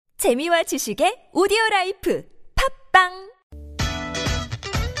재미와 지식의 오디오라이프 팝빵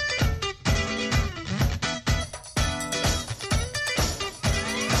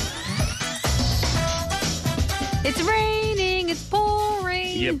It's raining, it's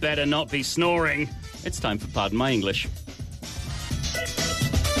pouring. You better not be snoring. It's time for Pardon My English.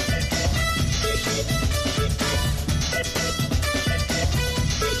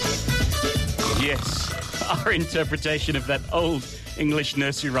 Yes, our interpretation of that old English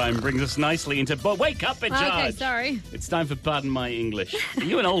nursery rhyme brings us nicely into... But wake up and charge! Okay, sorry. It's time for Pardon My English. Are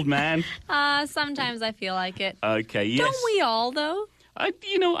you an old man? Sometimes I feel like it. Okay, yes. Don't we all, though? I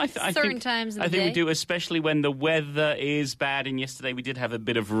Certain think, times of I the think we day. do, especially when the weather is bad. And yesterday we did have a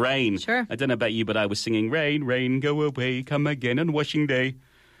bit of rain. Sure. I don't know about you, but I was singing, rain, rain, go away, come again on washing day.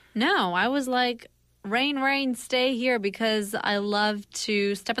 No, I was like, rain, rain, stay here because I love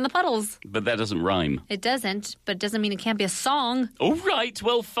to step in the puddles. But that doesn't rhyme. It doesn't, but it doesn't mean it can't be a song. All right,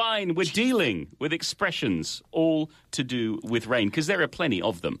 well, fine. We're dealing with expressions all to do with rain because there are plenty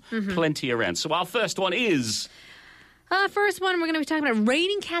of them, plenty around. So our first one is... First one, we're going to be talking about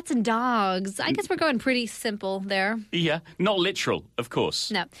raining cats and dogs. I guess we're going pretty simple there. Yeah, not literal, of course.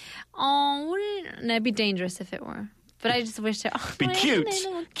 No. Oh, it'd be dangerous if it were. But I just wish to... Be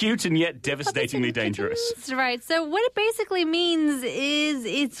cute and yet devastatingly dangerous. That's right. So what it basically means is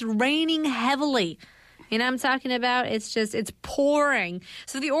it's raining heavily. You know what I'm talking about? It's pouring.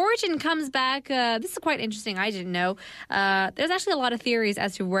 So the origin comes back, this is quite interesting, I didn't know. There's actually a lot of theories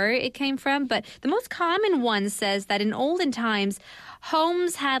as to where it came from, but the most common one says that in olden times,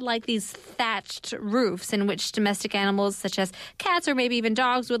 homes had like these thatched roofs in which domestic animals such as cats or maybe even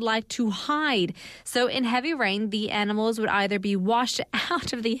dogs would like to hide. So in heavy rain, the animals would either be washed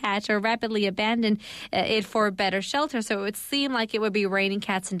out of the hatch or rapidly abandon it for better shelter. So it would seem like it would be raining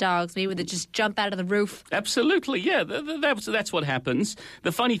cats and dogs. Maybe they'd just jump out of the roof. Absolutely, yeah. That's what happens.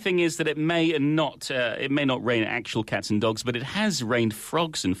 The funny thing is that it may not rain actual cats and dogs, but it has rained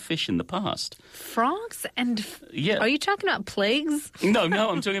frogs and fish in the past. Frogs and... Yeah. Are you talking about plagues? No,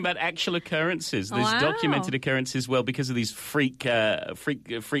 I'm talking about actual occurrences. There's Wow. documented occurrences, well, because of these freak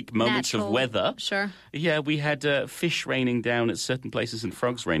moments Natural. of weather. Sure. Yeah, we had fish raining down at certain places and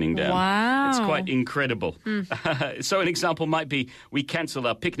frogs raining down. Wow. It's quite incredible. So an example might be, we cancelled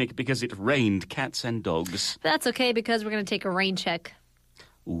our picnic because it rained cats and dogs. That's okay because we're going to take a rain check.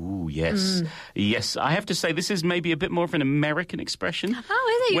 Ooh, yes. Yes, I have to say this is maybe a bit more of an American expression.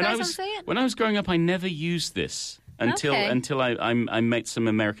 Oh, is it? You When guys I don't was, say it? When I was growing up, I never used this. Until I met some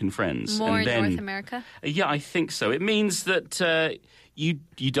American friends. More and in then, North America? Yeah, I think so. It means that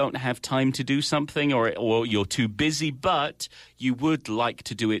you don't have time to do something or you're too busy, but you would like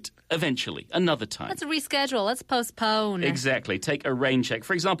to do it eventually, another time. Let's reschedule. Let's postpone. Exactly. Take a rain check.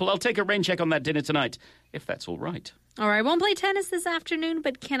 For example, I'll take a rain check on that dinner tonight, if that's all right. All right, won't play tennis this afternoon,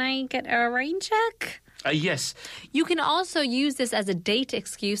 but can I get a rain check? Yes. You can also use this as a date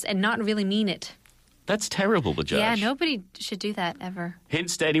excuse and not really mean it. That's terrible, Bajaj. Yeah, nobody should do that ever.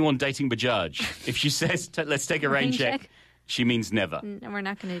 Hints to anyone dating Bajaj. If she says, let's take a rain check, she means never. We're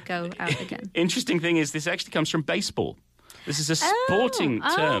not going to go out again. Interesting thing is, this actually comes from baseball. This is a sporting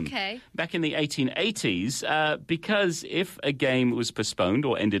term. Okay. Back in the 1880s, because if a game was postponed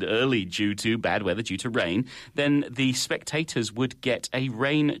or ended early due to bad weather, due to rain, then the spectators would get a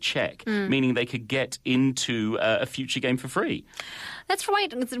rain check, meaning they could get into a future game for free. That's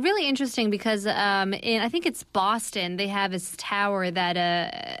right. It's really interesting because I think it's Boston. They have this tower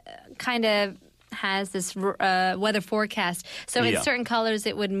that kind of has this weather forecast. So in certain colors,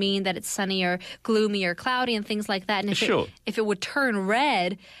 it would mean that it's sunny or gloomy or cloudy and things like that. And if it would turn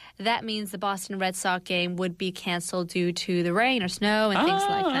red, that means the Boston Red Sox game would be canceled due to the rain or snow and things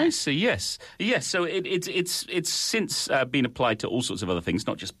like that. I see, yes. Yes, so it's since been applied to all sorts of other things,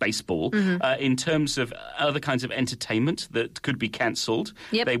 not just baseball. In terms of other kinds of entertainment that could be cancelled,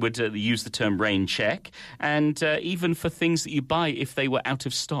 they would use the term rain check. And even for things that you buy if they were out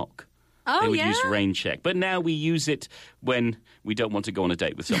of stock. They would use rain check. But now we use it when we don't want to go on a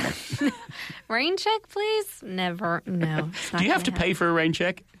date with someone. Rain check, please? Never. No. Do you have to pay for a rain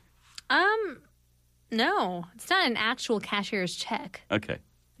check? No. It's not an actual cashier's check. Okay.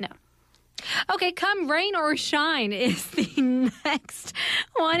 No. Okay, come rain or shine is the next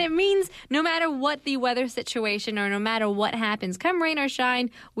one. It means no matter what the weather situation or no matter what happens, come rain or shine,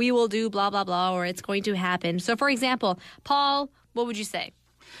 we will do blah, blah, blah, or it's going to happen. So, for example, Paul, what would you say?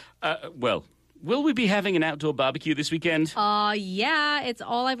 Well, will we be having an outdoor barbecue this weekend? Yeah, it's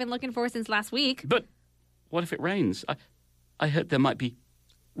all I've been looking for since last week. But what if it rains? I heard there might be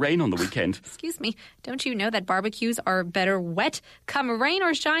rain on the weekend. Excuse me, don't you know that barbecues are better wet? Come rain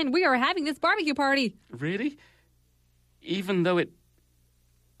or shine, we are having this barbecue party. Really? Even though it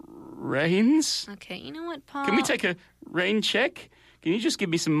rains. Okay, you know what, Paul? Can we take a rain check? Can you just give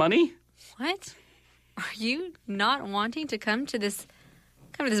me some money? What? Are you not wanting to come to this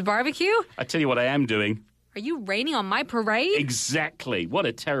barbecue? I tell you what I am doing. Are you raining on my parade? Exactly. What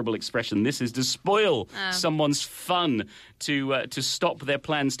a terrible expression this is, to spoil someone's fun, to stop their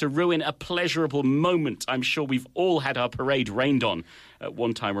plans, to ruin a pleasurable moment. I'm sure we've all had our parade rained on at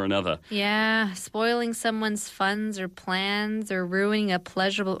one time or another. Yeah, spoiling someone's funs or plans or ruining a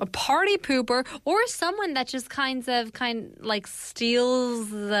party pooper, or someone that just kind of steals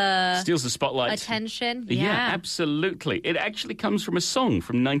the spotlight. Attention. Yeah, absolutely. It actually comes from a song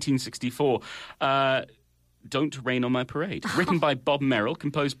from 1964. Don't Rain on My Parade, written by Bob Merrill,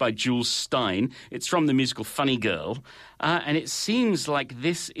 composed by Jules Stein. It's from the musical Funny Girl, and it seems like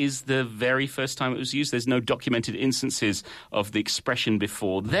this is the very first time it was used. There's no documented instances of the expression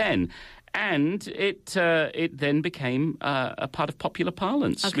before then. And it then became a part of popular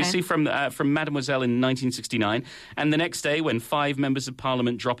parlance. Okay. We see from Mademoiselle in 1969, and the next day when 5 members of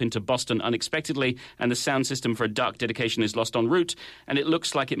Parliament drop into Boston unexpectedly and the sound system for a dark dedication is lost en route, and it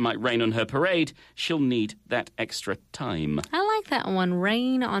looks like it might rain on her parade, she'll need that extra time. I like that one,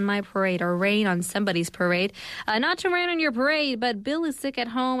 rain on my parade, or rain on somebody's parade. Not to rain on your parade, but Bill is sick at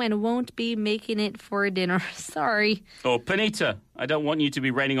home and won't be making it for dinner. Sorry. Or Panita, I don't want you to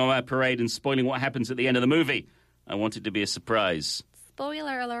be raining on my parade and spoiling what happens at the end of the movie. I want it to be a surprise.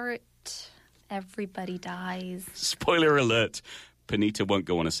 Spoiler alert. Everybody dies. Spoiler alert. Panita won't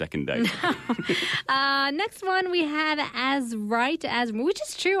go on a second date. Next one we have as right as, which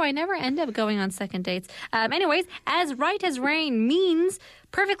is true. I never end up going on second dates. Anyways, as right as rain means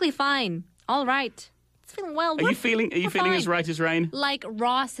perfectly fine. All right. It's feeling well. Are you feeling as right as rain? Like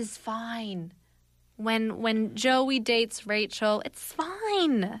Ross is fine. When Joey dates Rachel, it's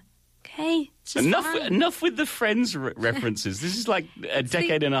fine. Okay? It's just fine. Enough with the Friends references. This is like a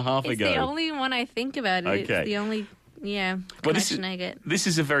decade and a half ago. It's the only one I think about. Okay. It's the only connection I get. This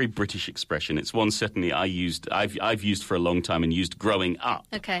is a very British expression. It's one certainly I've used for a long time and used growing up.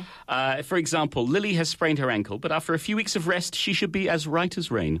 Okay. For example, Lily has sprained her ankle, but after a few weeks of rest, she should be as right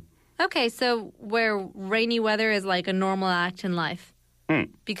as rain. Okay, so where rainy weather is like a normal act in life.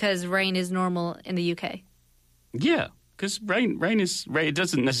 Because rain is normal in the UK. Yeah, because rain. It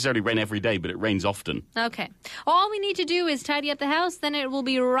doesn't necessarily rain every day, but it rains often. Okay. All we need to do is tidy up the house, then it will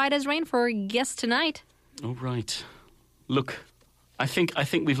be right as rain for guests tonight. All right. Look, I think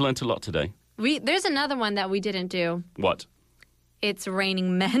we've learnt a lot today. There's another one that we didn't do. What? It's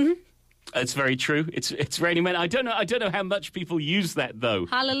raining men. It's very true. It's raining men. I don't know how much people use that though.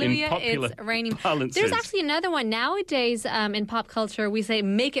 Hallelujah! In popular it's raining. Balances. There's actually another one nowadays in pop culture. We say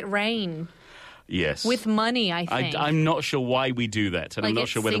 "make it rain." Yes. With money, I think. I'm not sure why we do that, and I'm not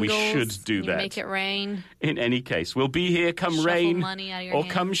sure whether we should do that. Make it rain. In any case, we'll be here come Shuffle rain money out of your or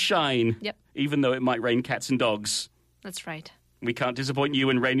hand. come shine. Yep. Even though it might rain cats and dogs. That's right. We can't disappoint you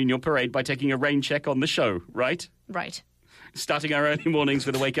and rain in your parade by taking a rain check on the show, right? Right. Starting our early mornings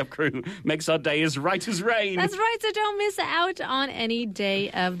with a wake-up crew makes our day as right as rain. That's right, so don't miss out on any day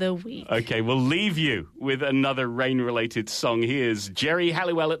of the week. Okay, we'll leave you with another rain-related song. Here's Jerry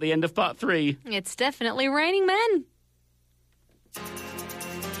Halliwell at the end of part 3. It's definitely raining men.